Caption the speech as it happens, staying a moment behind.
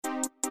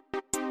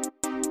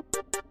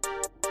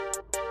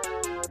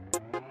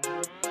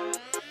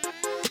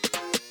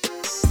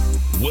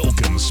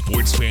Welcome,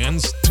 sports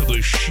fans, to the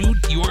Shoot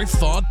Your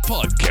Thought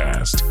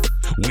podcast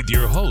with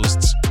your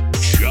hosts,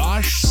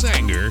 Josh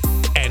Sanger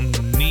and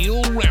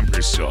Neil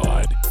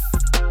Rampersad.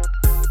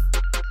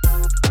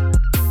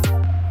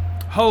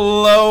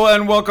 Hello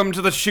and welcome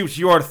to the Shoot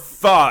Your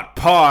Thought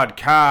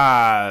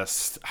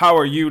podcast. How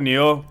are you,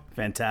 Neil?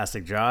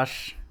 Fantastic,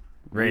 Josh.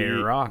 Ready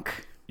to rock.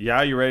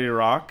 Yeah, you ready to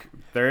rock?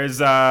 There's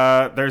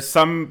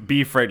some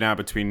beef right now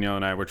between Neil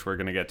and I, which we're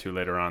going to get to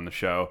later on in the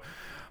show.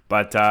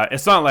 But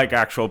it's not like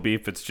actual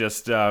beef. It's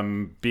just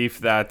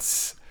beef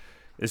it's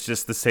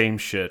just the same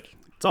shit.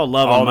 It's all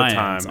love all on the my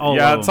time. end. It's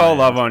Yeah, it's all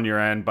love on your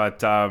end.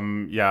 But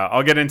yeah,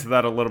 I'll get into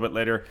that a little bit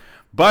later.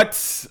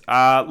 But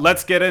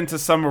let's get into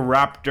some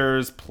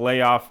Raptors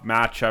playoff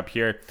matchup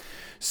here.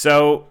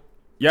 So,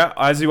 yeah,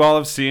 as you all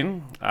have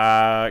seen,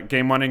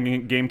 Game 1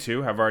 and Game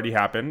 2 have already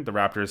happened. The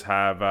Raptors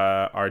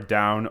are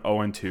down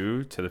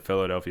 0-2 to the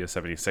Philadelphia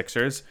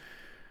 76ers.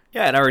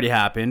 Yeah, it already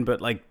happened,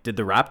 but did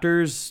the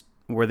Raptors,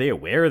 were they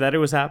aware that it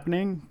was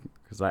happening?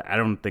 Because I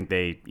don't think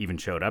they even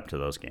showed up to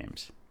those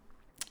games.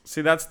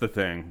 See, that's the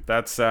thing.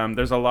 That's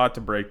there's a lot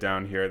to break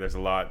down here. There's a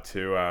lot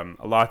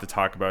to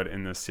talk about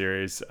in this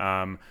series.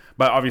 But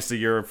obviously,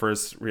 your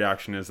first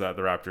reaction is that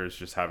the Raptors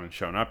just haven't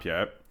shown up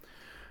yet,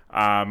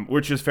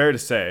 which is fair to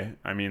say.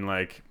 I mean,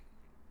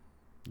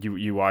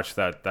 you watch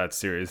that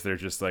series, they're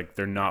just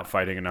they're not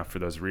fighting enough for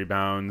those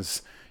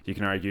rebounds. You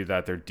can argue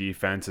that their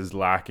defense is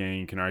lacking.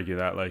 You can argue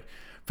that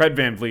Fred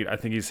VanVleet, I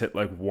think he's hit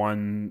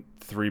one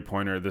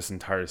 3-pointer this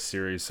entire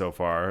series so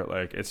far.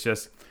 It's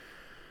just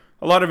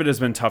a lot of it has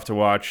been tough to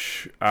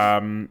watch.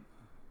 So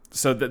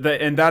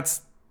and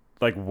that's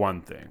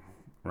one thing,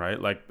 right?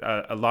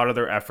 A lot of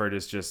their effort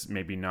is just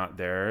maybe not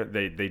there.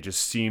 They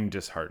just seem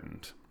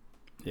disheartened.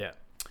 Yeah.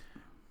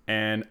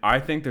 And I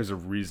think there's a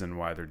reason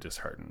why they're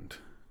disheartened.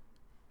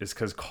 It's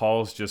because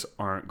calls just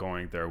aren't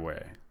going their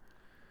way.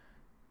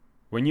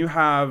 When you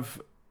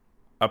have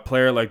a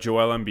player like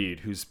Joel Embiid,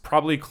 who's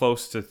probably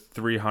close to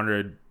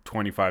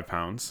 325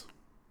 pounds,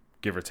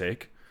 give or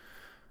take,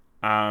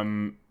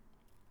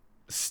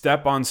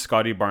 step on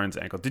Scottie Barnes'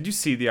 ankle. Did you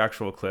see the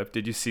actual clip?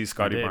 Did you see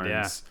Scottie Barnes?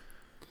 Yeah.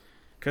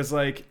 Because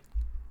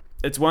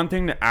it's one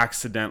thing to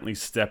accidentally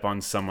step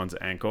on someone's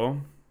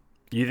ankle.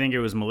 You think it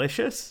was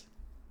malicious?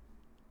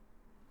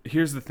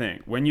 Here's the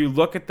thing. When you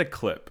look at the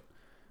clip,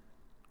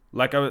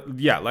 like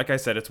I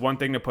said, it's one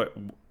thing to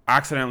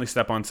accidentally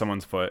step on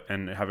someone's foot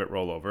and have it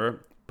roll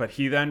over, but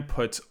he then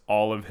puts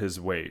all of his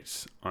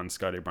weight on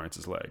Scottie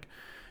Barnes' leg.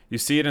 You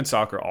see it in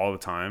soccer all the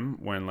time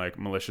when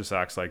malicious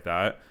acts like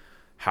that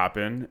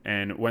happen,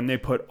 and when they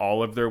put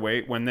all of their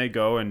weight, when they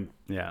go and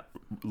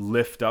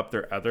lift up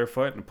their other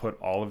foot and put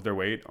all of their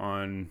weight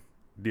on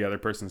the other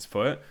person's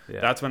foot,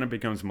 that's when it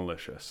becomes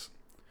malicious.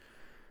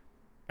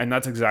 And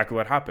that's exactly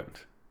what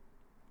happened.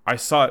 I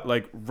saw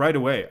it right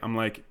away.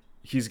 I'm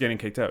he's getting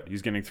kicked out.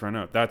 He's getting thrown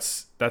out.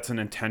 That's an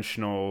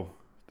intentional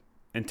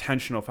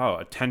foul,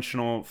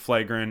 intentional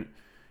flagrant.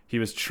 He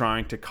was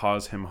trying to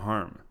cause him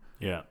harm.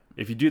 Yeah.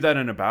 If you do that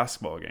in a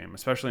basketball game,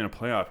 especially in a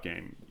playoff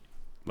game,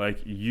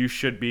 you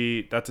should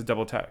be, that's a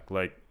double tech.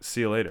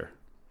 See you later.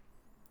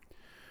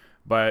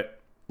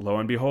 But lo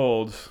and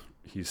behold,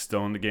 he's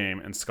still in the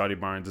game, and Scottie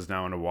Barnes is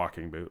now in a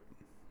walking boot.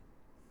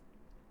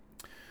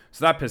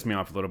 So that pissed me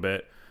off a little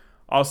bit.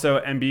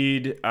 Also,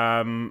 Embiid,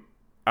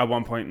 at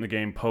one point in the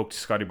game, poked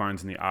Scottie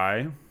Barnes in the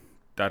eye.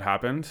 That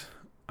happened.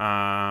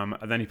 And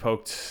then he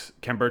poked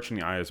Khem Birch in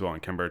the eye as well,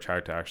 and Khem Birch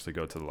had to actually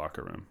go to the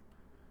locker room.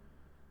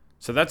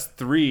 So that's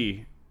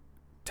 3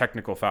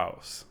 technical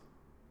fouls.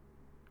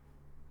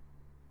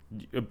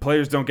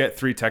 Players don't get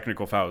 3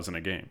 technical fouls in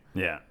a game.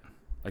 Yeah.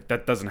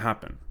 That doesn't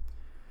happen.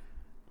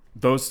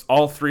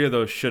 All 3 of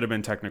those should have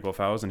been technical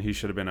fouls, and he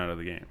should have been out of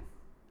the game.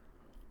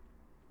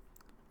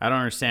 I don't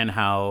understand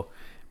how,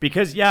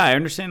 because I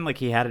understand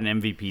he had an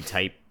MVP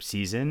type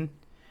season,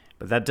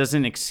 but that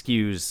doesn't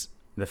excuse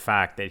the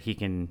fact that he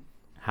can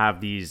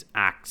have these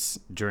acts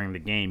during the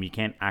game. You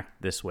can't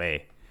act this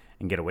way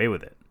and get away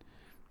with it.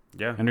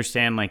 Yeah. I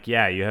understand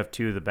you have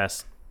 2 of the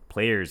best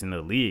players in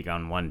the league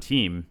on one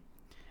team,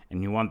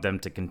 and you want them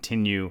to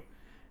continue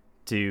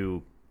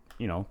to,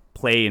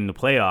 play in the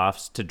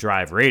playoffs to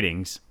drive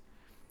ratings.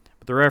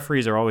 But the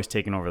referees are always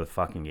taking over the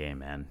fucking game,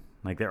 man.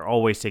 They're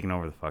always taking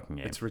over the fucking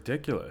game. It's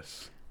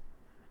ridiculous.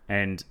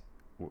 And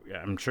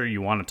I'm sure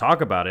you want to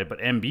talk about it, but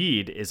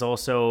Embiid is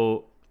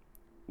also,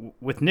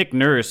 with Nick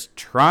Nurse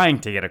trying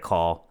to get a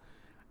call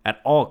at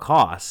all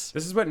costs.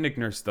 This is what Nick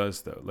Nurse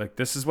does, though.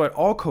 This is what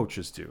all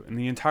coaches do in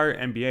the entire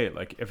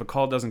NBA. If a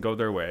call doesn't go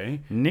their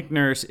way, Nick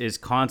Nurse is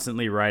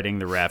constantly riding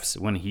the refs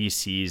when he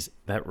sees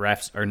that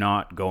refs are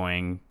not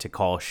going to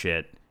call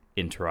shit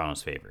in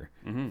Toronto's favor.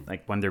 Mm-hmm.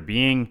 When they're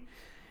being,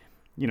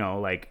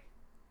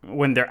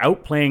 when they're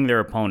outplaying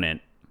their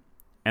opponent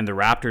and the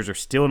Raptors are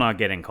still not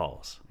getting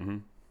calls, mm-hmm.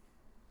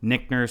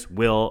 Nick Nurse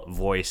will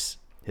voice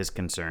his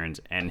concerns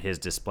and his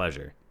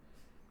displeasure.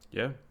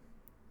 Yeah.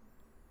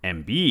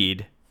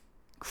 Embiid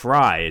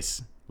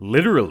cries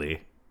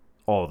literally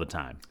all the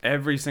time.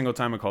 Every single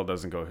time a call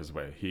doesn't go his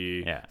way,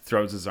 he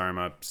throws his arm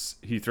up.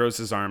 He throws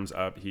his arms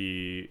up.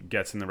 He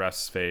gets in the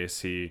ref's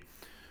face. He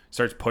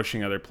starts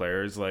pushing other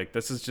players. Like,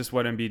 this is just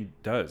what Embiid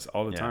does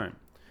all the Yeah. time.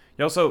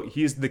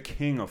 He's the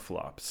king of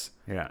flops.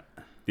 Yeah.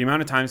 The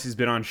amount of times he's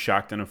been on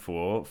Shacked and a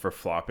Fool for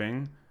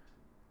flopping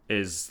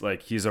is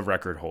like, he's a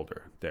record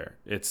holder there.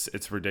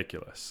 It's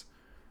ridiculous.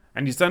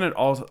 And he's done it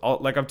all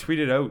like, I've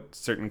tweeted out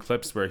certain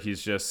clips where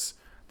he's just,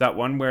 that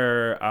one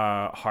where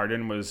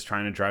Harden was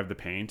trying to drive the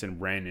paint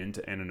and ran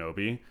into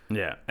Anunoby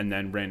Yeah. and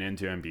then ran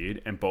into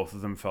Embiid, and both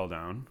of them fell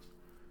down.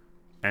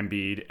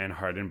 Embiid and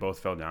Harden both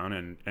fell down,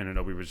 and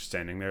Anunoby was just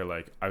standing there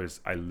like,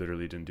 I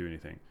literally didn't do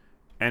anything.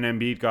 And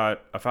Embiid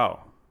got a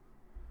foul.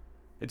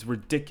 It's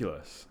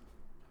ridiculous.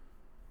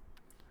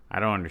 I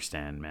don't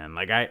understand, man.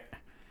 Like,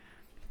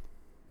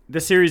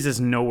 this series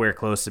is nowhere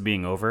close to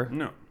being over.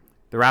 No.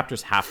 The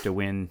Raptors have to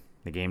win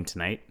the game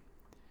tonight.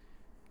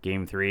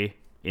 Game 3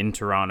 in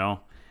Toronto.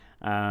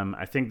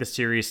 I think the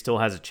series still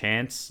has a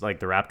chance.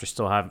 Like, the Raptors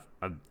still have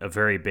a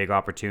very big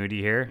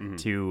opportunity here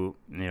to,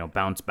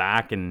 bounce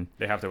back, and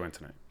They have to win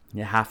tonight.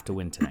 you have to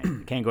win tonight.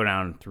 You can't go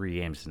down 3-0.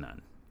 You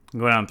can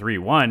go down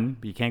 3-1,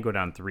 but you can't go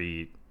down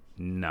 3-0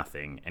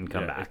 and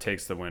come back. It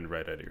takes the wind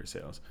right out of your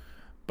sails.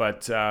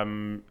 But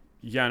the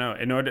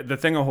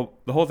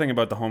whole thing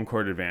about the home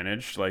court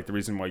advantage, like, the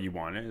reason why you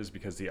want it is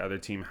because the other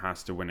team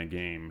has to win a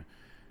game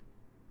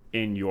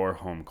in your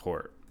home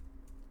court.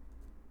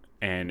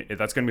 And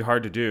that's going to be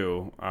hard to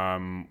do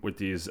with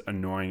these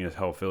annoying as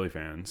hell Philly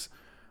fans.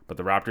 But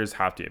the Raptors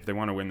have to, if they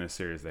want to win this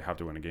series, they have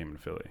to win a game in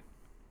Philly.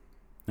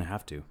 They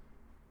have to.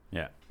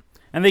 Yeah.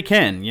 And they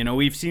can.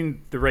 We've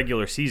seen the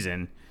regular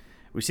season.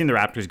 We've seen the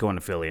Raptors go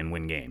into Philly and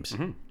win games.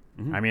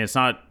 I mean, it's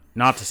not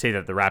to say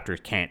that the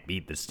Raptors can't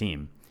beat this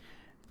team.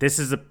 This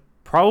is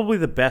probably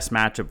the best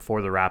matchup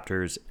for the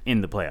Raptors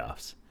in the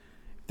playoffs.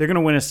 If they're going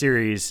to win a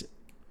series,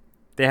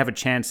 they have a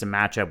chance to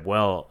match up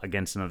well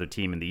against another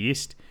team in the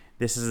East.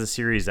 This is a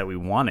series that we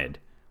wanted.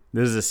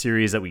 This is a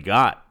series that we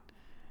got.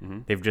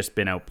 They've just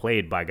been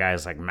outplayed by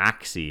guys like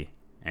Maxey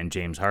and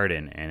James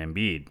Harden and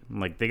Embiid.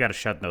 Like, they got to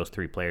shut those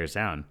 3 players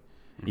down.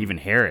 Even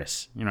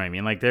Harris. You know what I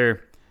mean? Like,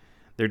 they're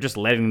just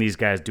letting these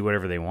guys do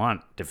whatever they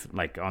want,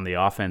 like, on the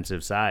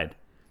offensive side.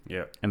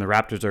 Yeah. And the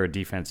Raptors are a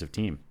defensive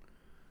team.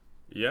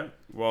 Yeah.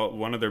 Well,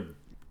 one of their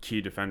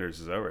key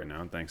defenders is out right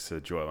now, thanks to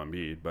Joel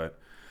Embiid. But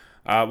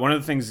one of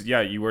the things,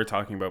 you were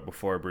talking about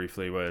before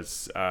briefly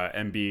was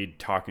Embiid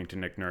talking to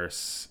Nick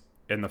Nurse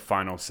in the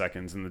final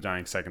seconds, in the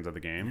dying seconds of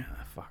the game.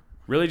 Yeah, fuck.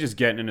 Really just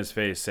getting in his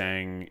face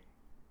saying,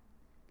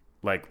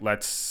 like,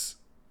 let's,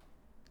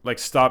 like,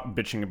 stop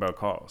bitching about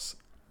calls.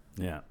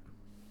 Yeah.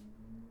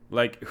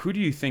 Like, who do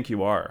you think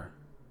you are?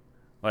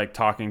 Like,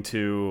 talking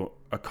to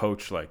a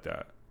coach like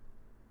that?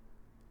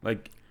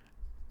 Like,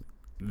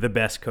 The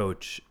best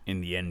coach in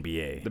the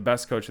NBA. the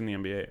best coach in the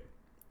NBA.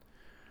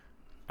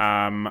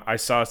 I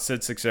saw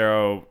Sid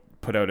Sixero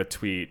put out a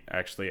tweet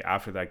actually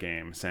after that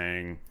game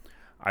saying,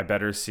 I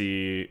better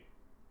see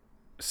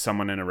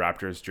someone in a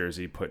Raptors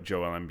jersey put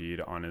Joel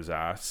Embiid on his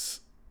ass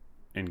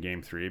in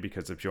game 3,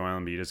 because if Joel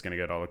Embiid is going to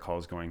get all the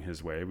calls going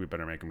his way, we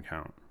better make him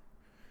count.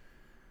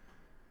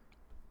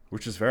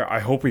 Which is fair. I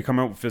hope we come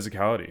out with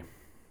physicality,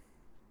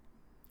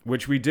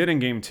 which we did in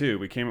game 2.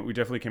 We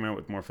definitely came out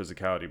with more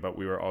physicality, but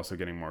we were also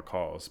getting more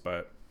calls.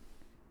 But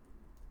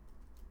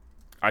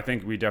I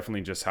think we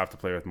definitely just have to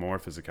play with more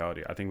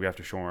physicality. I think we have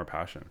to show more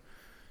passion.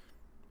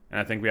 And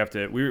I think we have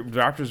to... the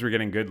Raptors were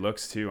getting good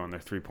looks, too, on their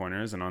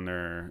three-pointers and on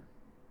their...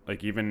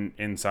 like, even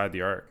inside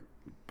the arc.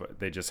 But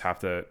they just have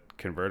to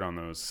convert on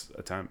those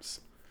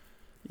attempts.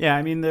 Yeah,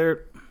 I mean, the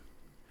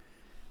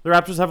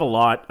Raptors have a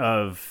lot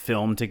of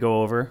film to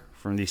go over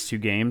from these 2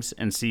 games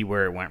and see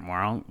where it went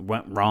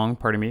wrong.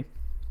 Pardon me.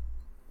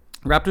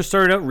 Raptors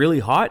started out really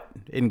hot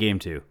in game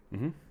 2.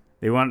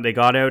 They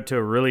got out to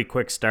a really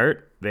quick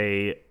start.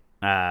 They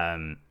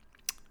they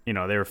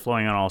were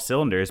flowing on all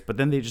cylinders, but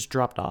then they just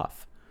dropped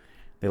off.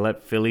 They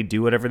let Philly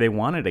do whatever they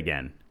wanted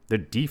again. Their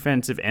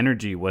defensive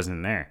energy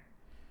wasn't there.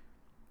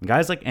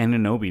 Guys like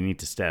Anunoby need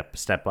to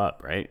step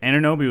up, right?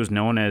 Anunoby was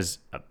known as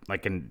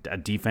a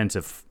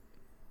defensive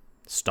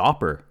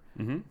stopper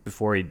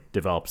before he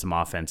developed some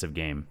offensive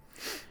game.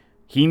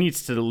 He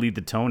needs to lead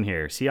the tone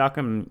here.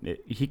 Siakam,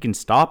 he can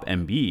stop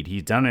Embiid.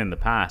 He's done it in the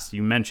past.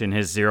 You mentioned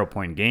his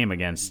 0-point game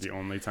against The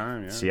only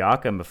time,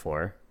 Siakam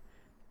before.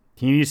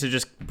 He needs to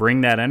just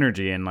bring that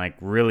energy and like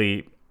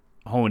really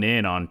hone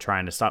in on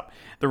trying to stop.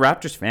 The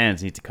Raptors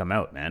fans need to come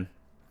out, man.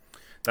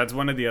 That's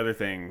one of the other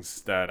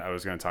things that I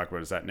was going to talk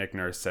about, is that Nick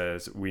Nurse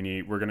says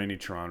we're going to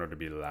need Toronto to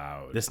be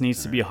loud. This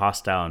needs to be a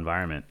hostile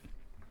environment.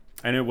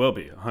 And it will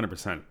be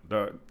 100%.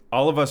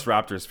 All of us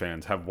Raptors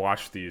fans have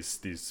watched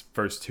these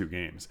first 2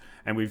 games,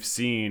 and we've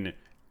seen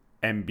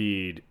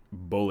Embiid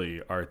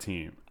bully our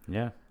team.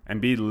 Yeah.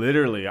 Embiid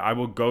literally, I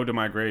will go to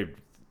my grave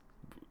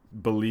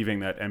believing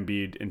that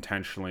Embiid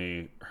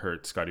intentionally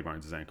hurt Scotty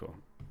Barnes' ankle.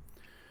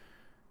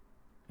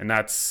 And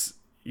that's,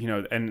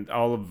 and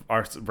all of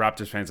our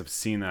Raptors fans have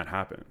seen that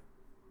happen.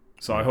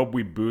 So I hope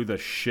we boo the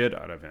shit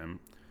out of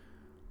him.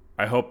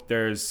 I hope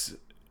there's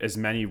as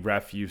many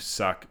ref you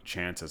suck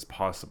chants as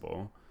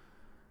possible.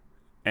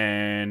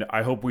 And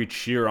I hope we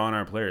cheer on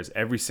our players.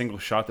 Every single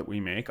shot that we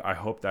make, I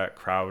hope that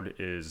crowd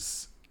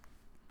is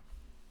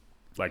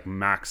like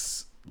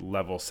max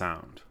level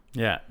sound.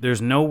 Yeah,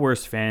 there's no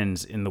worse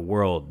fans in the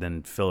world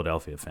than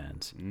Philadelphia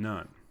fans.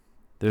 None.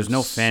 There's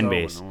no fan So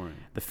base. annoying.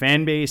 The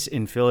fan base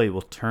in Philly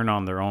will turn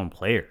on their own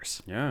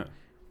players. Yeah.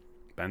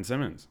 Ben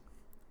Simmons.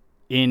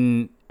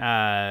 In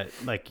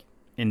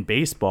in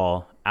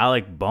baseball,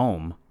 Alec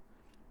Boehm,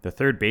 the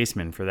third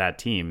baseman for that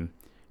team,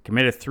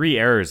 committed 3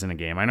 errors in a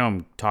game. I know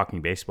I'm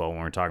talking baseball when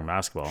we're talking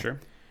basketball. Sure.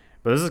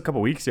 But this is a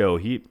couple weeks ago.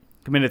 He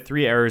committed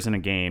 3 errors in a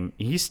game.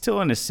 He's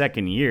still in his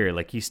second year.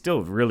 Like, he's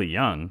still really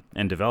young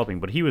and developing,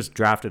 but he was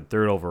drafted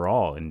 3rd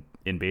overall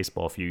in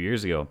baseball a few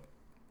years ago.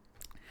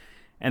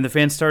 And the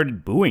fans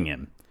started booing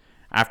him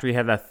after he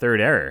had that 3rd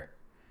error.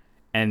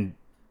 And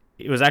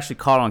it was actually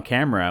caught on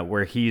camera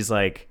where he's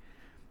like,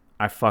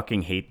 I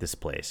fucking hate this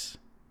place.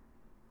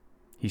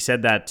 He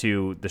said that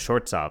to the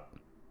shortstop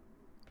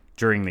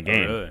during the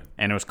game. Really?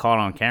 And it was caught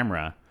on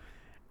camera.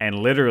 And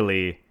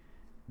literally,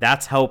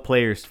 that's how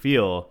players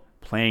feel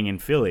playing in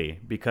Philly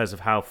because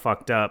of how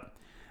fucked up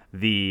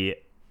the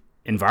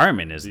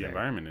environment is The there.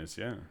 environment is,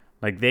 yeah.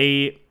 Like,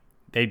 they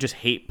just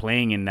hate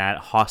playing in that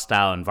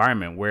hostile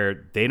environment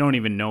where they don't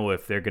even know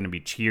if they're going to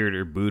be cheered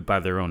or booed by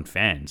their own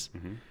fans.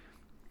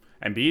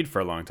 Embiid for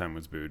a long time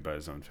was booed by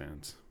his own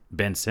fans.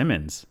 Ben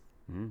Simmons.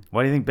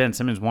 Why do you think Ben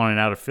Simmons wanted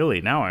out of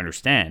Philly? Now I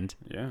understand.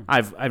 Yeah.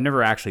 I've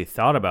never actually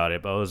thought about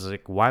it, but I was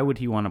like, why would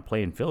he want to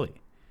play in Philly?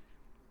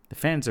 The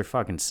fans are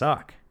fucking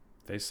suck.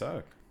 They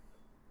suck.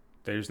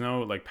 There's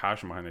no like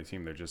passion behind their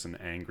team. They're just an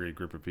angry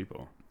group of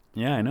people.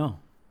 Yeah, I know.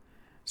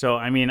 So,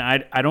 I mean, I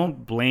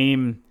don't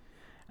blame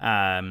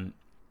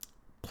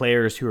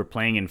players who are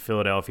playing in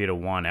Philadelphia to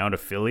want out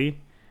of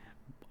Philly.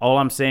 All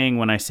I'm saying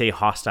when I say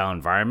hostile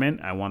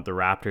environment, I want the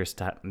Raptors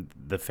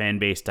the fan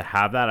base to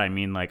have that. I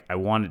mean, like, I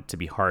want it to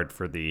be hard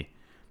for the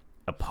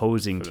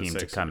opposing For the team to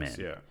Sixers, come in.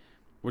 Yeah.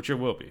 Which it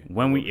will be.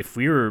 If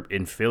we were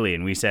in Philly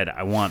and we said,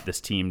 I want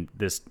this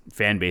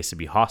fan base to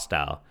be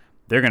hostile,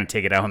 they're going to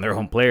take it out on their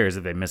own players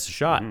if they miss a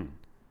shot.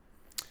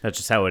 That's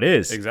just how it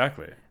is.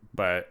 Exactly.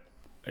 But,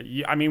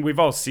 I mean, we've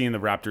all seen the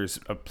Raptors'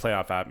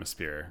 playoff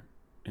atmosphere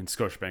in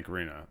Scotiabank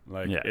Arena.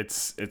 Like, Yeah.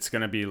 it's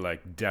going to be,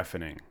 like,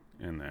 deafening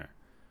in there.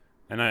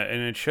 And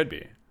it should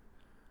be.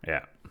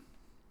 Yeah.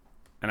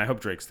 And I hope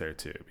Drake's there,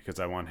 too, because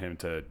I want him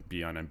to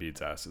be on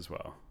Embiid's ass as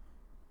well.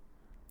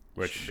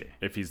 Which, Should be.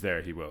 if he's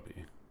there, he will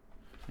be.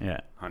 Yeah.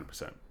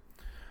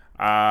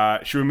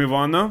 100%. Should we move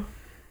on, though?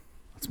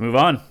 Let's move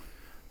on.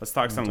 Let's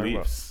talk some talk about-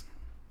 Leafs.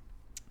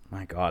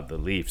 My God, the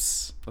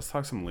Leafs. Let's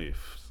talk some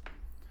Leafs.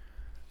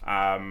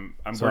 We're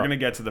So- going to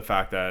get to the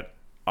fact that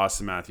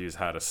Austin Matthews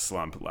had a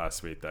slump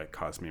last week that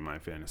cost me my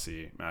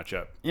fantasy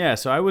matchup. Yeah,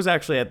 so I was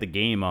actually at the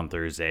game on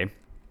Thursday.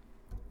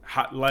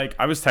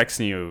 I was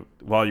texting you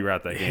while you were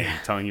at that game,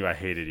 telling you I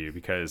hated you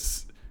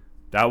because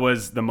that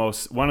was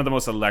one of the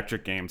most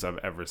electric games I've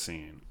ever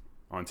seen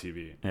on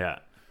TV. Yeah.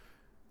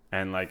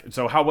 And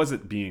so how was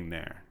it being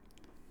there?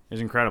 It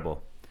was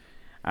incredible.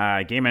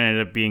 Game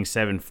ended up being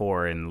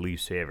 7-4 in the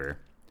Leafs' favor.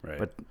 Right.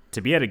 But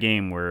to be at a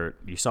game where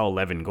you saw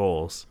 11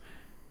 goals,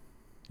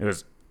 it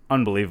was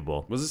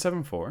unbelievable. Was it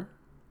 7-4?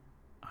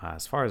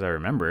 As far as I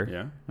remember. Yeah.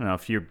 I don't know, a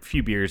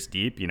few beers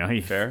deep,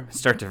 you Fair.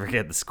 start to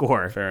forget the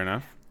score. Fair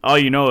enough. All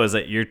you know is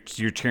that you're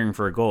cheering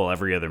for a goal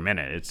every other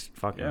minute. It's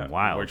fucking Yeah.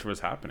 wild. Which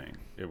was happening.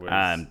 It was.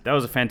 That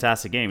was a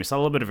fantastic game. We saw a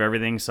little bit of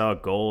everything. Saw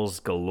goals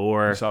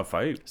galore. You saw a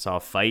fight. Saw a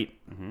fight.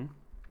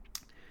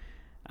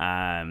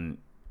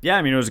 Yeah,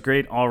 I mean, it was a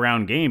great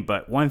all-around game.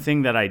 But one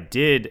thing that I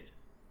did,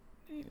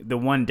 the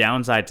one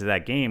downside to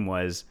that game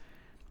was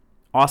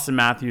Austin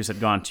Matthews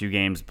had gone 2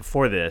 games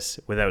before this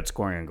without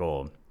scoring a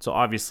goal. So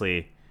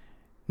obviously,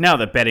 now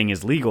that betting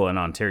is legal in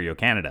Ontario,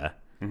 Canada,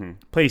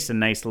 placed a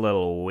nice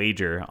little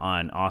wager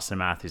on Austin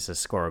Matthews to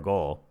score a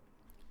goal.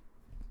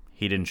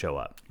 He didn't show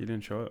up. He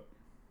didn't show up.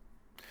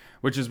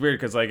 Which is weird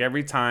because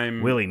every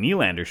time Willie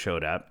Nylander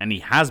showed up, and he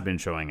has been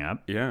showing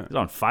up. Yeah. He's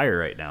on fire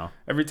right now.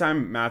 Every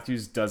time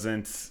Matthews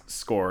doesn't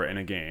score in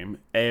a game,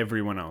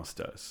 everyone else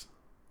does.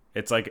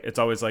 It's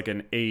always like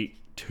an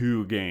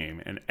 8-2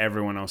 game, and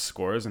everyone else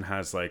scores and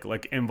has like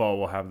Invol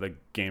will have the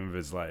game of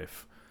his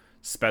life.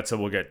 Spezza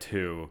will get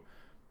 2.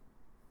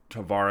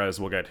 Tavares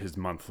will get his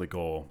monthly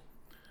goal,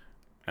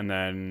 and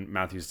then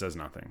Matthews does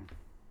nothing.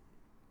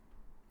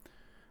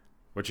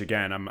 Which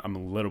again, I'm a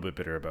little bit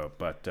bitter about,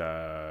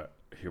 but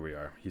here we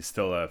are. He's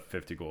still a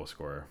 50 goal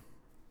scorer.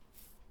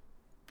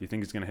 Do you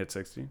think he's gonna hit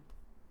 60?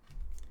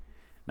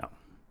 No.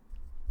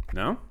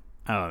 No.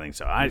 I don't think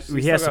so. He's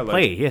He still has to got,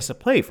 play. He has to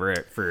play for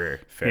Fair.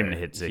 him to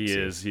hit 60.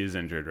 He is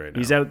injured right now.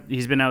 He's out.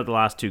 He's been out the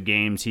last 2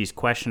 games. He's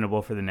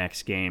questionable for the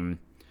next game.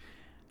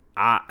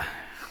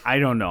 I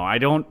don't know. I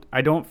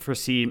don't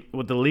foresee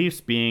with the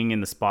Leafs being in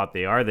the spot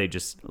they are. They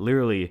just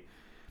literally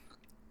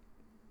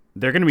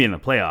they're going to be in the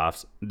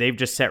playoffs. They've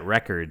just set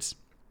records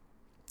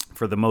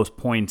for the most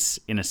points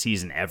in a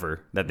season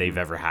ever that they've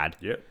ever had.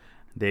 Yep.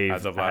 They've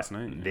As of last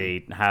night, yeah.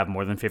 They have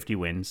more than 50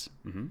 wins.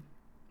 Mm-hmm.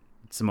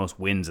 It's the most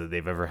wins that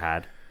they've ever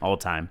had all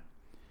time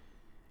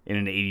in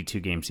an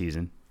 82-game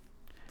season.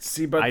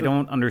 See, but I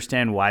don't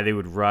understand why they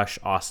would rush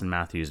Austin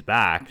Matthews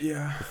back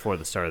Yeah. before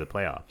the start of the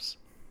playoffs.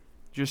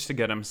 just to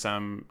get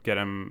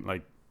him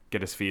like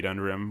get his feet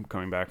under him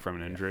coming back from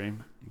an injury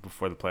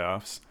before the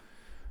playoffs.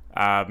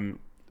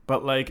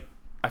 But like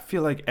I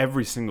feel like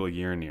every single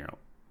year, Neil,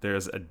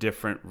 there's a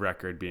different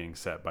record being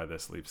set by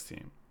this Leafs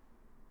team.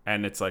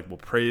 And it's like, we'll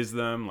praise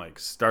them, like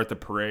start the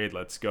parade,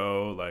 let's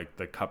go, like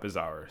the cup is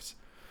ours.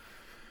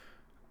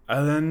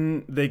 And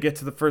then they get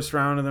to the first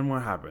round, and then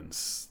what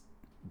happens?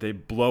 They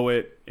blow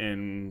it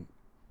in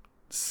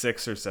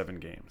 6 or 7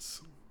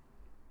 games.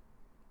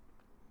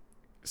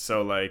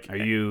 So like, Are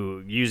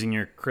you using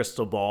your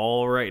crystal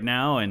ball right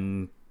now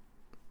and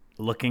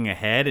looking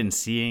ahead and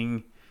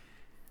seeing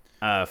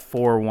a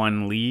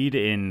 4-1 lead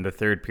in the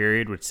third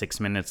period with 6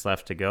 minutes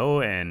left to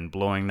go and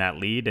blowing that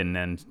lead and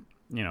then,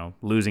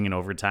 losing in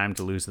overtime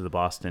to lose to the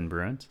Boston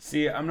Bruins?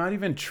 See, I'm not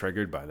even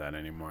triggered by that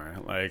anymore.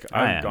 Like,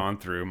 I've gone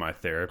through my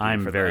therapy.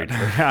 I'm for very that.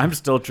 triggered. I'm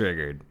still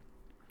triggered.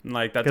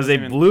 Like that Because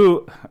doesn't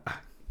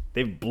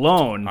they've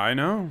blown I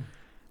know.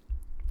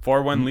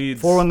 4-1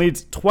 leads. 4-1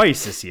 leads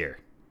twice this year.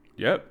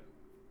 Yep.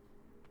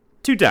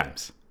 2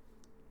 times.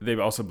 They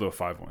also blew a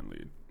 5-1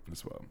 lead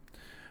as well.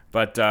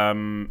 But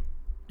I'm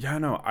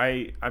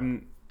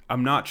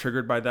not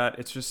triggered by that.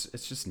 It's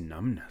just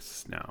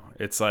numbness now.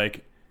 It's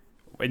like,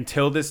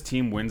 until this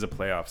team wins a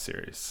playoff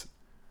series,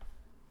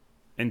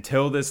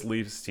 until this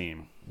Leafs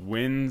team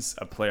wins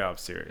a playoff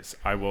series,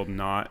 I will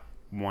not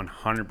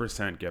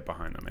 100% get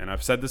behind them. And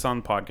I've said this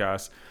on the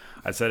podcast.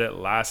 I said it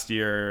last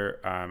year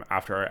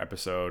after our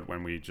episode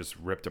when we just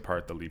ripped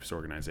apart the Leafs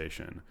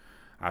organization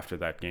after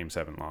that Game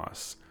 7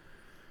 loss.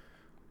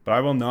 But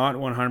I will not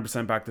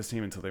 100% back this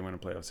team until they win a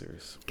playoff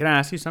series. Can I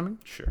ask you something?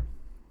 Sure.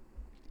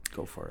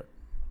 Go for it.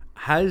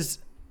 Has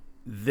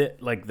the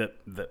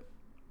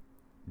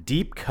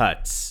deep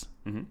cuts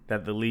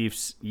that the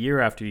Leafs year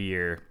after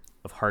year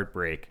of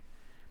heartbreak,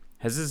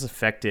 has this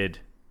affected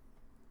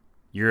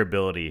your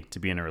ability to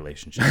be in a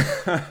relationship?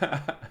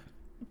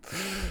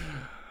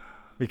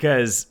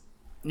 Because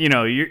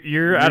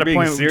you're at a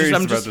point.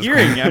 I'm just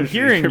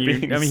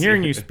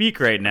hearing you speak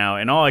right now,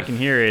 and all I can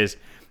hear is,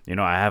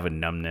 I have a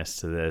numbness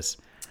to this.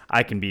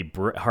 I can be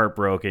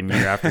heartbroken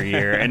year after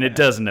year, and it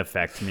doesn't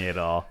affect me at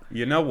all.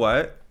 You know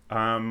what?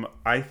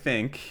 I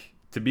think,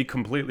 to be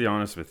completely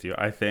honest with you,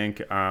 I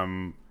think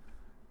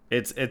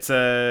it's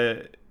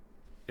a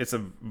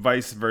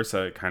vice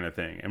versa kind of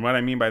thing. And what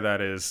I mean by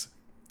that is,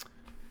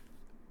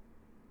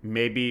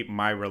 maybe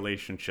my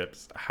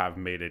relationships have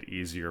made it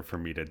easier for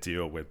me to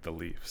deal with the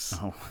Leafs.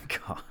 Oh my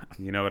God.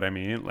 You know what I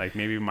mean? Like,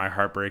 maybe my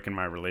heartbreak in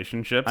my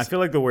relationships. I feel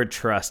like the word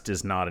trust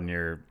is not in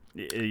your...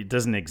 It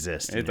doesn't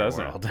exist in your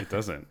world. It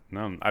doesn't.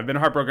 No. I've been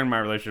heartbroken in my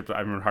relationships.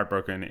 I've been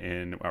heartbroken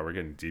in... Wow, we're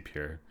getting deep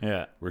here.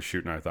 Yeah. We're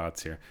shooting our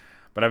thoughts here.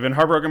 But I've been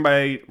heartbroken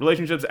by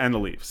relationships and the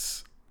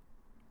Leafs.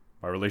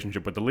 My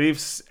relationship with the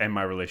Leafs and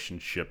my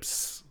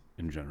relationships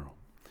in general.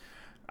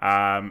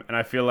 And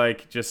I feel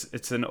like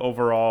it's an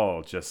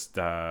overall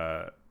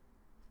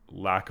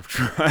lack of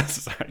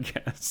trust, I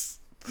guess.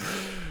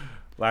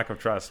 Lack of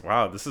trust.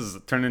 Wow, this is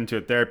turned into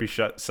a therapy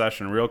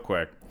session real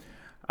quick.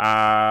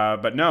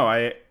 But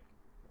no,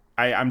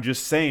 I'm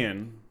just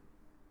saying,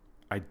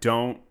 I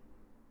don't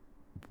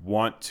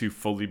want to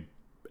fully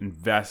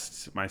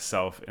invest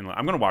myself in...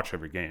 I'm going to watch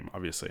every game,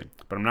 obviously,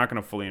 but I'm not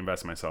going to fully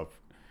invest myself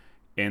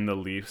in the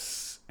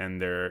Leafs and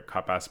their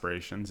cup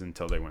aspirations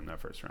until they win that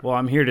first round. Well,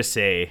 I'm here to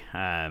say,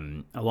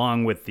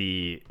 along with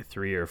the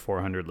 300 or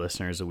 400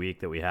 listeners a week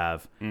that we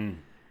have,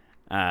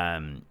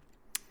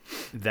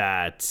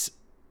 that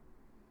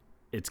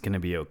it's going to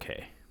be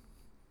okay.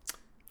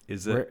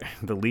 Is it?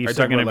 The Leafs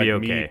are going to be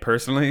okay. Me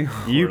personally?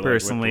 You Or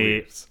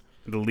personally, like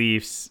the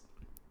Leafs,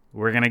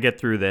 we're going to get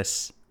through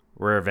this.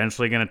 We're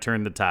eventually going to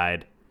turn the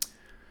tide.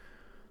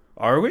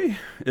 Are we?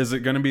 Is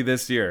it going to be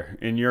this year?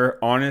 In your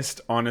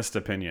honest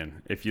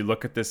opinion, if you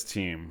look at this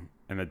team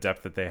and the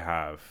depth that they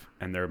have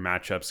and their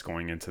matchups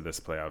going into this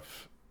playoff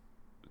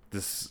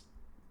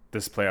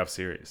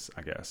series,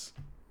 I guess,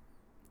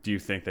 do you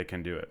think they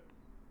can do it?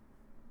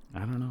 I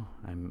don't know.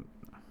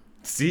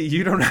 See,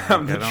 you don't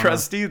have the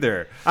trust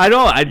either. I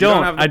don't.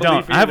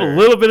 I have a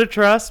little bit of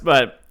trust,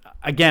 but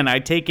again, I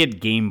take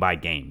it game by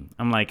game.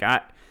 I'm like,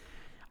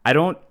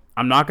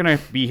 I'm not going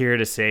to be here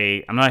to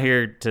say, I'm not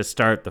here to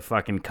start the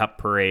fucking cup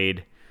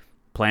parade,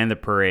 plan the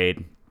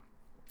parade.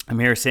 I'm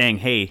here saying,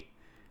 hey,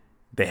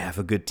 they have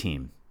a good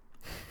team.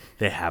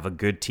 They have a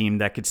good team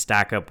that could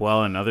stack up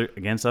well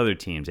against other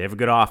teams. They have a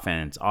good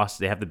offense. Also,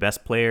 they have the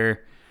best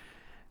player,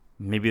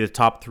 maybe the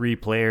top 3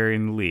 player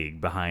in the league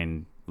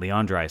behind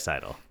Leon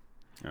Draisaitl.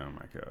 Oh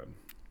my God.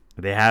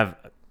 They have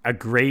a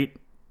great,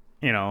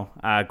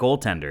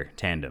 goaltender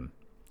tandem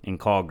in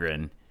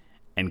Kallgren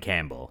and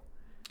Campbell.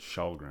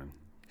 Kallgren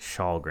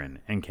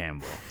and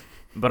Campbell.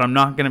 But I'm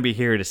not going to be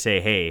here to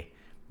say, hey,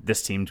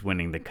 this team's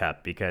winning the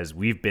cup, because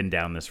we've been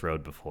down this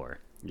road before.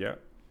 Yeah.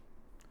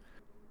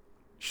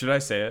 Should I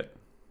say it?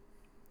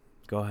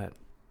 Go ahead.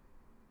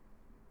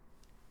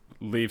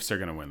 Leafs are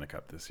going to win the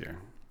cup this year.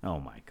 Oh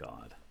my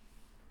God.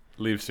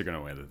 Leafs are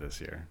gonna win it this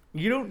year.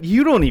 You don't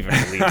even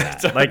believe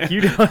that. Like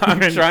you don't. I'm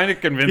trying to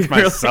convince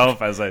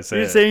myself as I say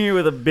You're it. saying it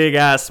with a big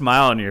ass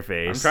smile on your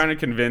face. I'm trying to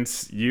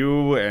convince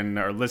you and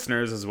our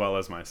listeners as well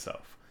as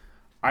myself.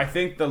 I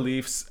think the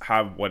Leafs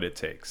have what it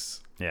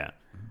takes. Yeah.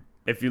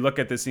 If you look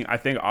at this team, I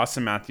think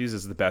Austin Matthews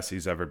is the best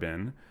he's ever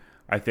been.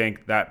 I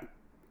think that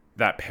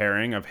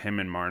pairing of him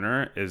and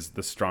Marner is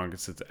the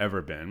strongest it's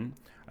ever been.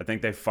 I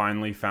think they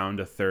finally found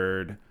a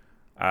third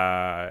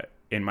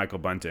in Michael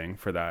Bunting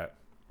for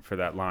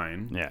that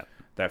line. Yeah.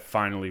 That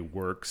finally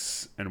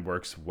works and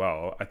works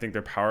well. I think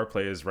their power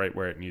play is right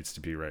where it needs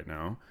to be right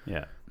now.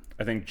 Yeah.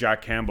 I think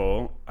Jack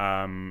Campbell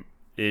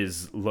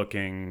is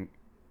looking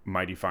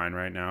mighty fine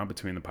right now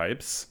between the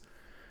pipes.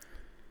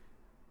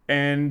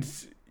 And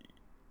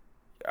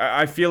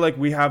I feel like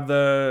we have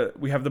the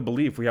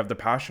belief, we have the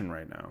passion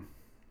right now.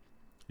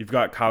 You've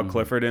got Kyle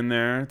Clifford in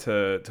there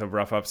to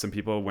rough up some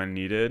people when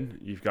needed.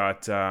 You've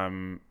got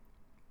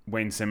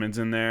Wayne Simmons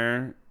in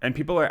there, and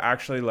people are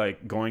actually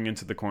like going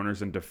into the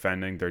corners and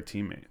defending their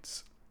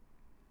teammates.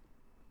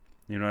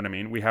 You know what I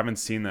mean? We haven't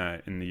seen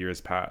that in the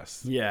years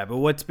past. Yeah, but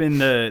what's been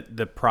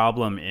the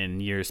problem in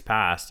years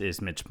past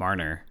is Mitch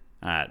Marner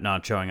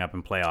not showing up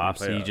in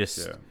playoffs.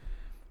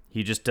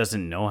 He just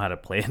doesn't know how to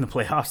play in the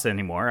playoffs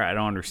anymore. I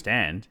don't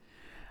understand.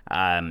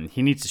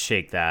 He needs to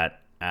shake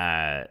that.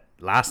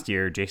 Last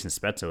year, Jason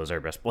Spezza was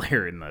our best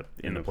player in the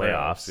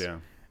playoffs. Yeah.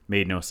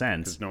 Made no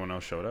sense because no one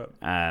else showed up.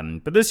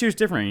 But this year's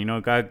different. You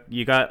know,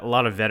 you got a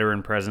lot of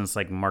veteran presence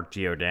like Mark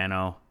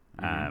Giordano.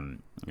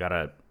 Got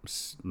to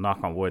knock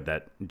on wood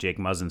that Jake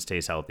Muzzin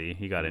stays healthy.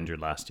 He got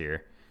injured last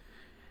year.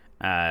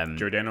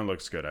 Giordano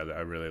looks good.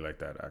 I really like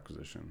that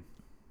acquisition.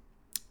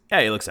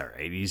 Yeah, he looks all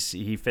right.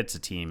 He fits a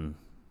team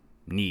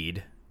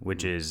need,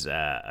 which is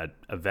a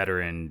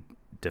veteran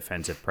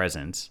defensive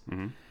presence.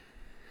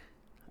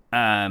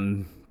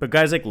 But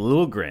guys like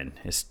Liljegren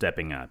is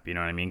stepping up. You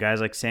know what I mean?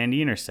 Guys like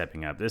Sandin are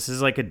stepping up. This is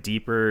like a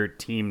deeper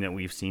team that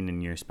we've seen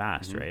in years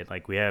past, right?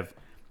 Like we have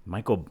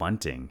Michael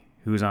Bunting,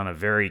 who's on a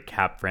very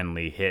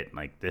cap-friendly hit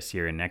like this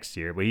year and next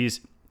year, but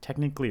he's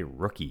technically a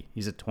rookie.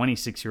 He's a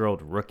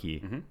 26-year-old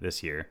rookie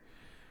this year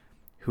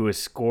who has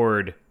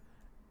scored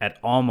at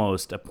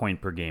almost a point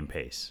per game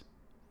pace.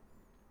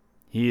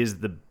 He is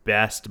the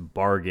best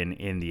bargain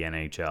in the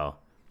NHL,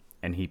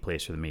 and he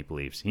plays for the Maple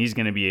Leafs. He's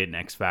going to be an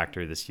X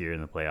factor this year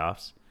in the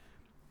playoffs.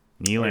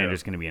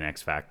 Nylander's going to be an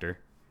X factor.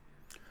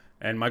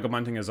 And Michael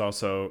Bunting is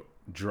also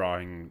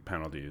drawing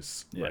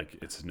penalties. Yeah. Like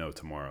it's no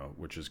tomorrow,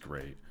 which is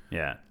great.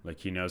 Yeah. Like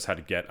he knows how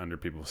to get under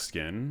people's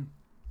skin,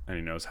 and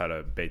he knows how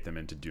to bait them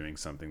into doing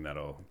something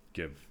that'll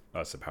give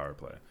us a power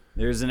play.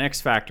 There's an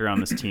X factor on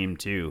this team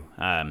too,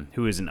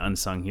 who is an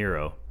unsung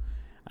hero.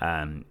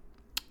 I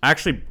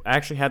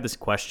actually had this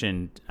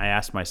question I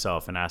asked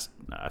myself and asked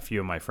a few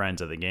of my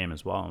friends at the game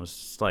as well. It was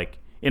just like,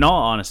 in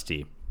all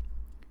honesty,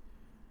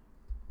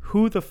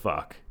 who the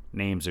fuck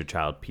names their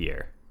child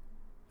Pierre?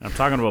 And I'm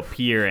talking about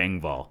Pierre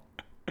Engvall.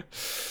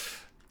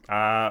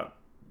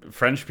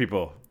 French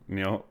people,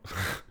 Neil.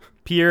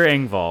 Pierre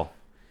Engvall,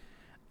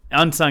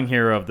 unsung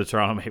hero of the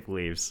Toronto Maple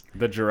Leafs.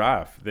 The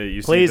giraffe.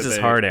 Plays his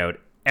heart out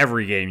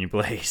every game he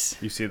plays.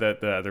 You see that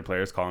the other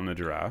players call him the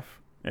giraffe?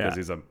 Because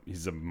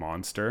he's a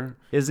monster.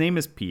 His name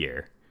is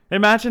Pierre.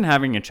 Imagine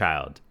having a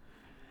child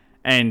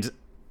and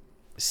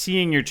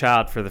seeing your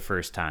child for the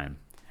first time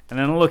and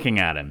then looking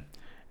at him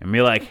and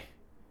be like,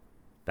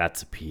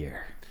 that's a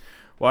Pierre.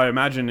 Well, I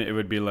imagine it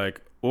would be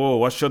like, oh,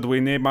 what should we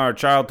name our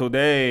child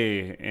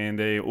today? And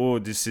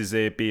this is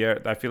a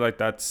Pierre. I feel like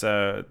that's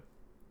the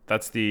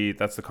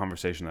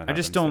conversation that I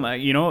just don't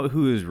like, you know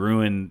who has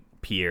ruined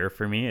Pierre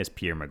for me is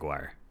Pierre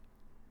Maguire.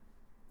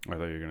 I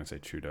thought you were going to say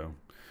Trudeau.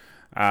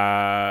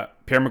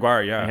 Pierre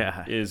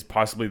Maguire, is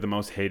possibly the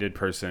most hated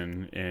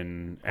person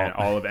in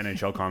all of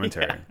NHL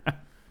commentary. Yeah.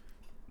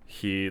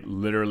 He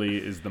literally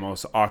is the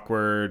most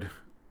awkward,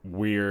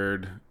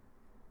 weird,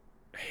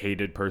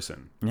 hated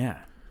person.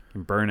 Yeah,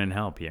 burn in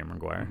hell, Pierre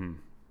Maguire.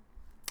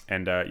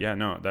 And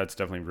that's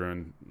definitely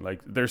ruined.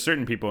 Like, there's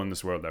certain people in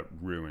this world that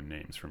ruin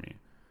names for me.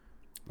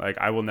 Like,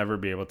 I will never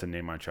be able to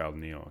name my child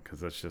Neil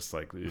because that's just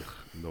like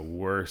the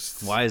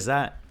worst. Why is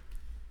that?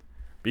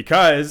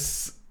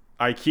 Because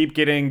I keep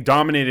getting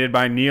dominated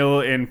by Neil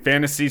in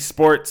fantasy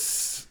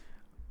sports.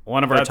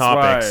 One of our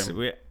topics.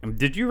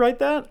 Did you write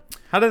that?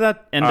 How did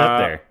that end up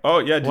there? Oh,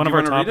 yeah. Did one you of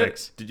our want to read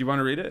topics. It? Did you want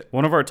to read it?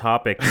 One of our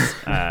topics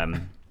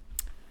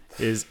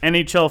is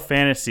NHL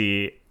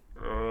fantasy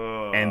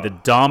and the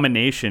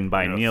domination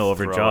by Neil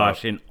over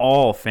Josh in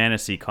all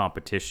fantasy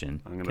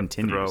competition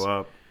continues. I'm going to throw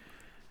up.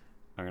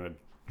 I'm going to...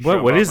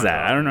 What is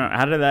that? I don't know.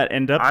 How did that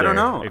end up there? I don't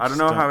know. I don't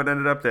know how it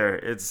ended up there.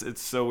 It's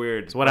so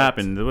weird. So what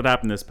happened? What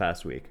happened this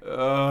past week?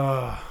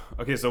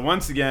 Okay, so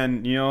once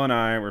again, Neil and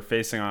I were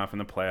facing off in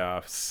the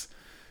playoffs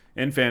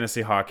in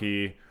fantasy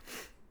hockey.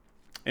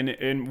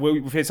 And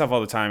we face off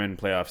all the time in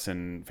playoffs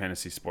in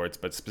fantasy sports,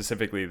 but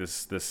specifically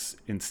this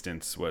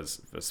instance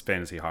was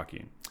fantasy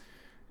hockey.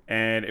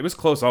 And it was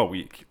close all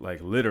week,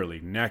 like literally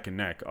neck and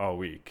neck all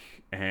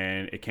week.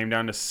 And it came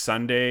down to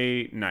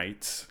Sunday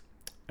night.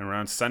 And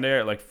around Sunday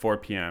at like 4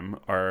 p.m.,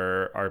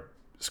 our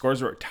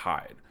scores were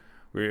tied.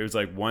 where it was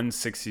like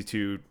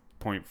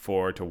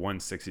 162.4 to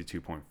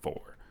 162.4.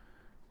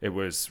 It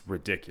was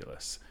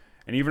ridiculous.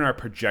 And even our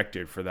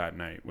projected for that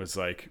night was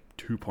like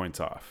 2 points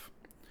off.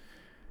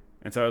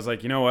 And so I was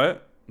like, you know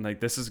what? Like,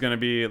 this is going to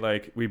be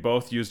like, we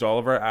both used all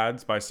of our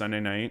ads by Sunday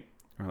night.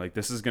 We're like,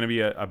 this is going to be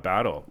a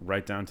battle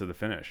right down to the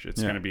finish.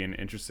 It's going to be an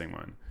interesting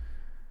one.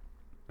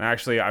 And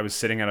actually, I was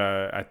sitting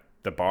at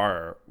the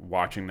bar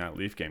watching that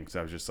Leaf game because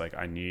I was just like,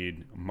 I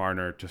need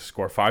Marner to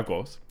score 5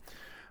 goals.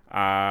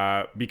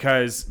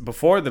 Because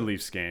before the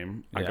Leafs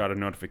game, I got a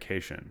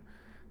notification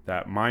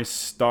that my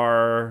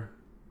star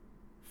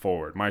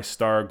forward, my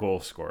star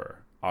goal scorer,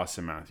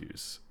 Austin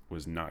Matthews,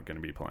 was not going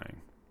to be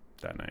playing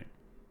that night.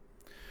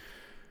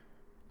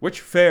 Which,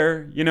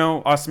 fair, you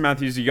know, Austin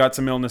Matthews, you got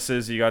some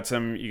illnesses, you got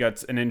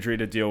an injury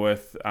to deal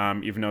with,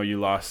 even though you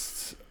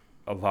lost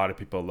a lot of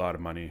people a lot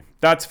of money.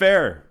 That's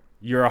fair.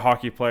 You're a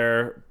hockey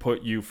player.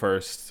 Put you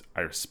first.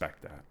 I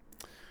respect that.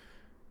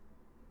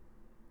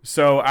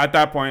 So at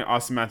that point,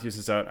 Austin Matthews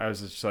is out. I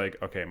was just like,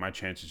 okay, my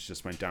chances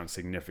just went down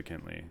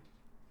significantly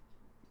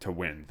to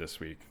win this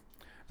week.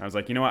 And I was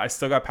like, you know what? I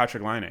still got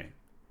Patrik Laine.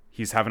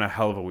 He's having a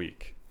hell of a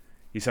week.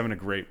 He's having a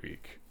great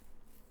week.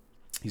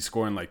 He's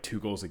scoring like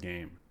 2 goals a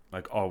game,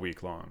 like all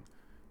week long.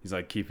 He's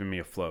like keeping me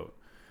afloat.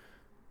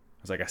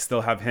 I was like, I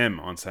still have him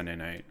on Sunday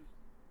night.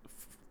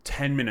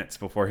 10 minutes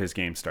before his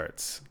game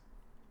starts,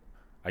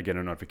 I get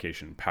a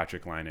notification.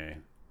 Patrik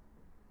Laine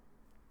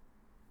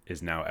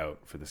is now out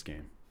for this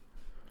game.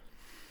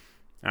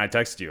 And I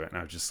texted you and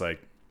I was just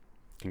like,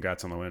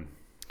 congrats on the win.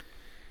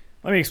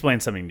 Let me explain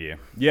something to you.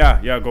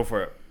 Yeah, go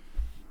for it.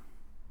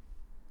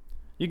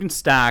 You can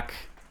stack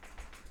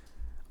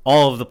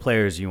all of the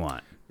players you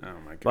want. Oh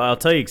my god. But I'll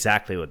tell you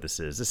exactly what this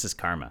is. This is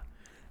karma.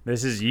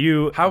 This is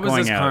you. How was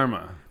going this out.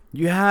 karma?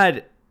 You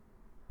had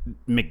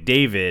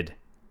McDavid,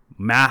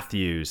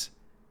 Matthews,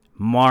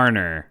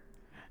 Marner,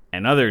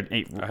 and other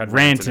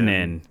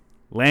Rantanen,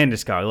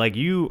 Landeskog. Like,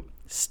 you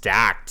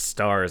stacked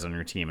stars on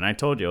your team. And I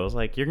told you, I was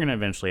like, you're going to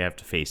eventually have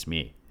to face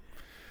me.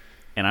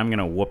 And I'm going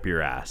to whoop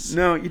your ass.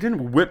 No, you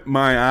didn't whip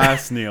my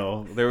ass,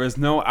 Neil. There was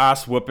no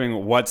ass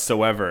whooping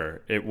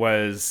whatsoever. It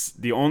was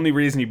the only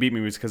reason you beat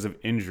me was because of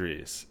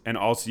injuries. And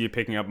also you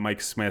picking up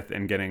Mike Smith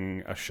and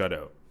getting a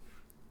shutout.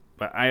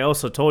 But I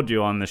also told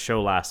you on the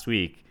show last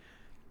week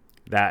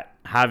that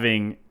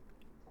having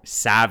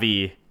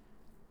savvy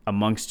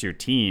amongst your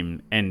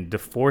team and the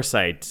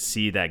foresight to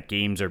see that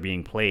games are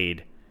being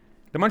played.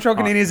 The Montreal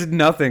Canadiens did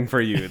nothing for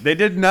you. They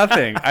did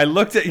nothing. I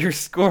looked at your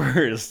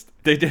scores.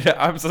 They did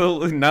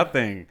absolutely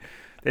nothing.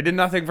 They did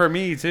nothing for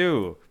me,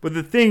 too. But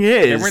the thing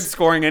is, they weren't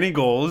scoring any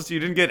goals. You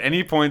didn't get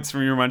any points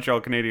from your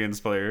Montreal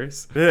Canadiens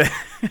players.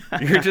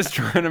 You're just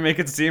trying to make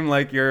it seem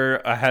like you're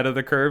ahead of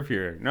the curve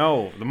here.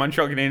 No, the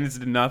Montreal Canadiens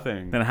did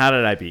nothing. Then how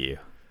did I beat you?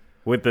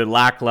 With the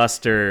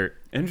lackluster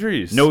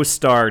injuries. No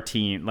star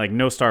team, like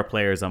no star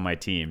players on my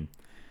team.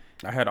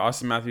 I had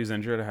Austin Matthews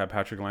injured. I had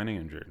Patrik Laine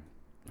injured.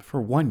 For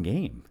one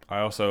game. I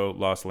also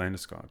lost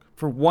Landeskog.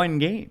 For one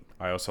game.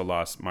 I also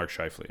lost Mark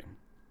Scheifele.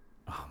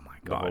 Oh my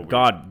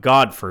God.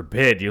 God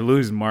forbid you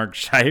lose Mark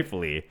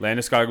Scheifele.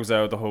 Landeskog was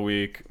out the whole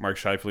week. Mark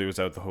Scheifele was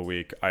out the whole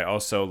week. I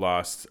also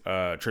lost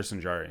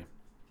Tristan Jarry.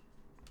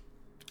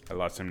 I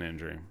lost him to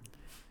injury.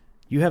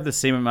 You have the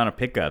same amount of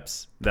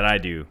pickups that I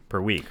do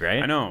per week,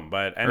 right? I know,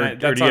 but or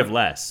do you have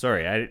less?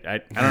 Sorry, I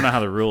don't know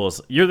how the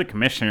rules. You're the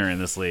commissioner in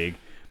this league.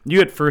 You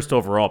had first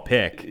overall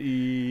pick,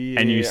 and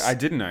I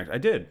didn't. I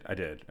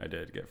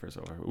did get first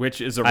overall,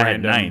 which is a I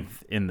random. had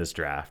 9th in this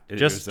draft.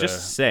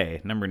 Just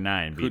say number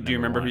 9. Do you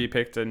remember who you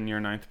picked in your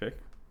 9th pick?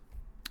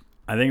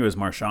 I think it was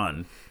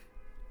Marchand.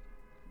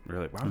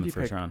 Really? Why would you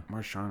pick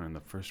Marchand in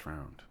the first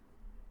round?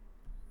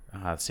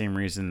 Same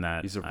reason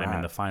that I'm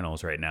in the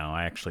finals right now.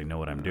 I actually know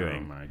what I'm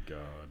doing. Oh my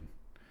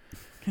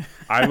god.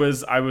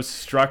 I was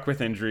struck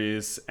with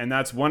injuries, and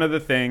that's one of the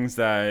things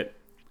that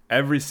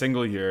every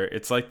single year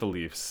it's like the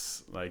Leafs.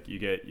 Like you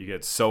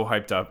get so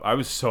hyped up. I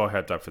was so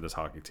hyped up for this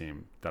hockey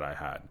team that I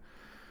had.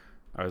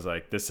 I was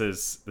like, this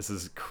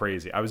is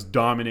crazy. I was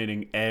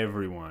dominating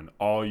everyone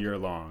all year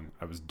long.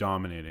 I was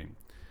dominating.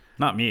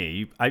 Not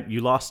me.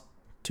 You lost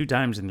 2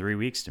 times in 3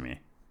 weeks to me.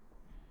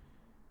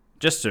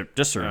 Just a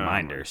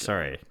reminder.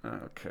 Sorry.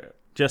 Okay.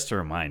 Just a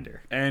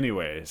reminder.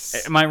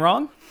 Anyways, am I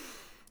wrong?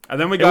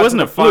 And then we got. It wasn't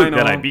to the a fluke final.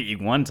 that I beat you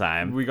one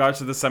time. We got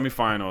to the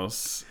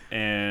semifinals,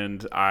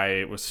 and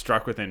I was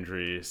struck with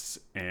injuries,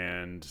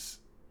 and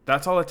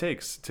that's all it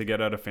takes to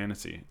get out of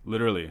fantasy.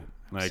 Literally,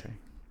 like,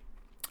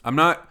 I'm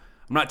not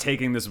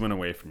taking this win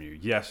away from you.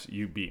 Yes,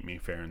 you beat me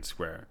fair and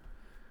square.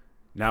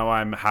 Now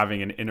I'm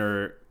having an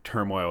inner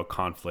turmoil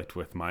conflict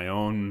with my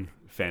own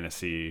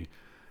fantasy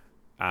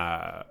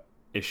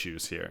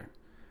issues here,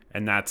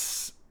 and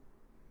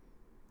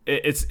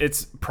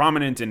it's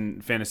prominent in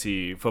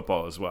fantasy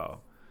football as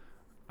well.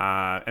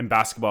 In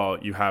basketball,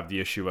 you have the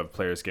issue of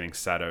players getting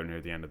sat out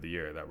near the end of the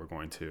year that we're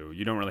going to.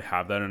 You don't really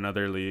have that in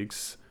other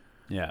leagues.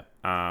 Yeah.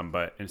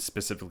 But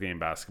specifically in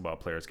basketball,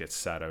 players get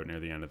sat out near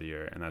the end of the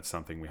year, and that's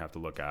something we have to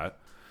look at.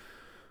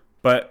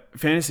 But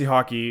fantasy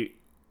hockey,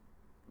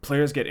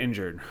 players get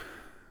injured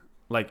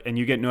like, and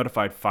you get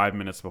notified 5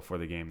 minutes before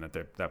the game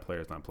that player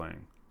is not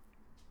playing.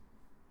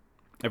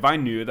 If I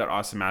knew that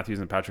Austin Matthews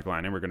and Patrick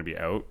Laine were going to be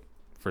out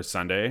for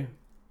Sunday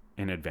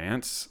in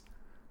advance,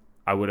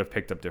 I would have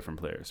picked up different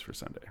players for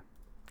Sunday.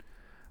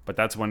 But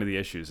that's one of the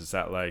issues, is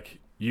that, like,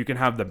 you can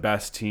have the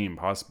best team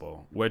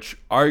possible, which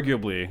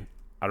arguably,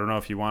 I don't know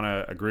if you want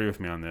to agree with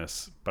me on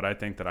this, but I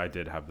think that I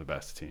did have the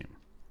best team.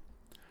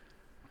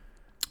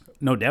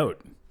 No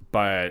doubt.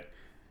 But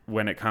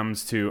when it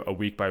comes to a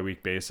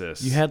week-by-week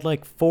basis... You had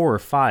like 4 or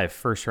 5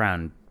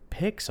 first-round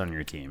picks on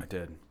your team. I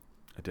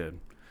did.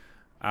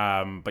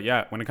 But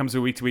yeah, when it comes to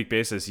a week-to-week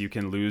basis, you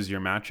can lose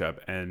your matchup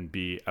and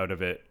be out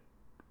of it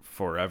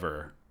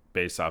forever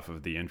based off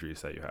of the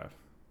injuries that you have.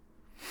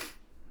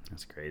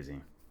 That's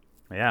crazy.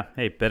 Yeah.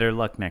 Hey, better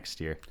luck next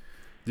year.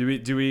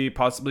 Do we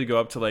possibly go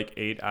up to like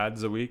 8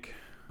 ads a week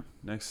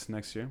next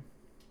year?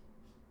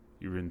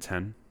 You in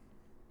 10?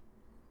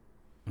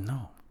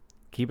 No.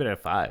 Keep it at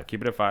 5.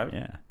 Keep it at 5?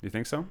 Yeah. Do you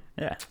think so?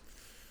 Yeah.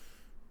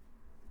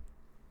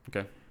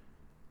 Okay.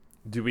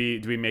 Do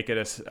we make it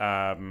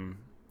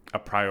a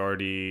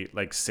priority,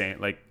 like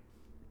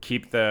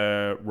keep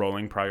the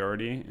rolling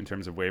priority in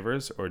terms of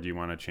waivers, or do you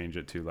want to change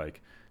it to like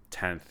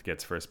 10th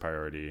gets first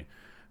priority,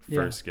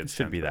 first gets 10th? It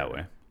should be that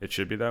way. It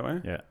should be that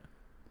way? Yeah.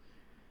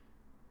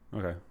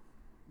 Okay.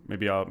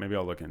 Maybe I'll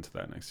look into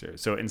that next year.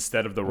 So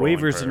instead of the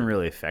waivers didn't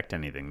really affect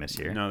anything this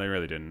year. No, they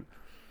really didn't.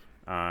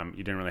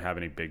 You didn't really have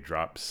any big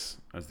drops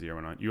as the year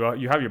went on.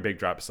 You have your big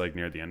drops like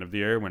near the end of the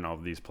year when all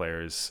of these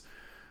players,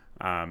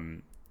 are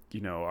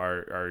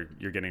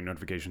you're getting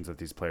notifications that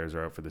these players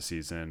are out for the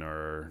season,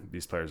 or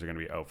these players are going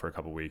to be out for a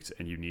couple weeks,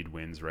 and you need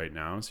wins right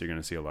now. So you're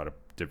going to see a lot of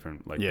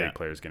different big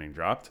players getting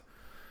dropped.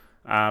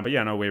 But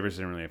yeah, no, waivers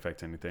didn't really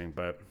affect anything.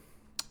 But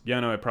yeah,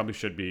 no, it probably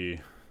should be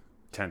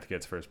 10th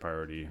gets first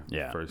priority.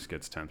 Yeah. First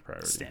gets 10th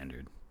priority.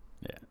 Standard.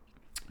 Yeah.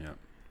 Yeah.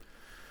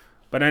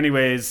 But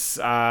anyways,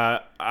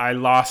 I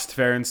lost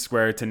fair and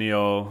square to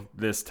Neil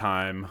this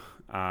time.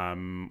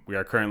 We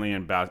are currently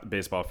in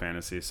baseball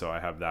fantasy, so I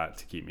have that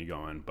to keep me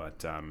going.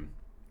 But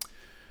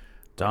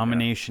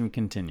domination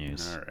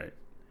continues. All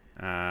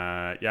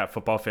right.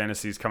 Football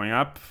fantasy is coming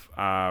up.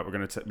 We're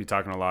going to be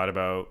talking a lot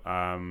about,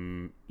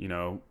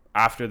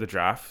 after the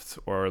draft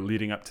or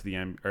leading up to the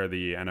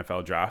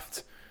NFL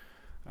draft.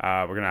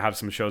 We're going to have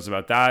some shows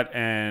about that,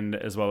 and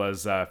as well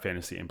as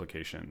fantasy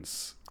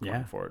implications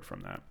going forward from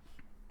that.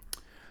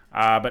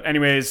 But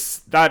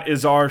anyways, that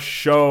is our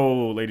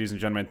show, ladies and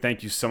gentlemen.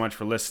 Thank you so much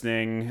for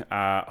listening.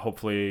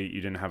 Hopefully you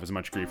didn't have as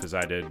much grief as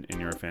I did in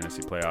your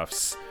fantasy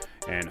playoffs,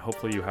 and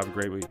hopefully you have a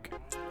great week.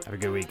 Have a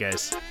good week,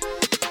 guys.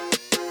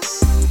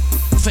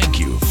 Thank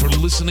you for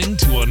listening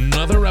to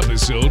another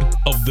episode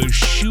of the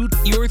Shoot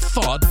Your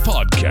Thought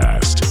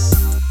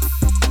podcast.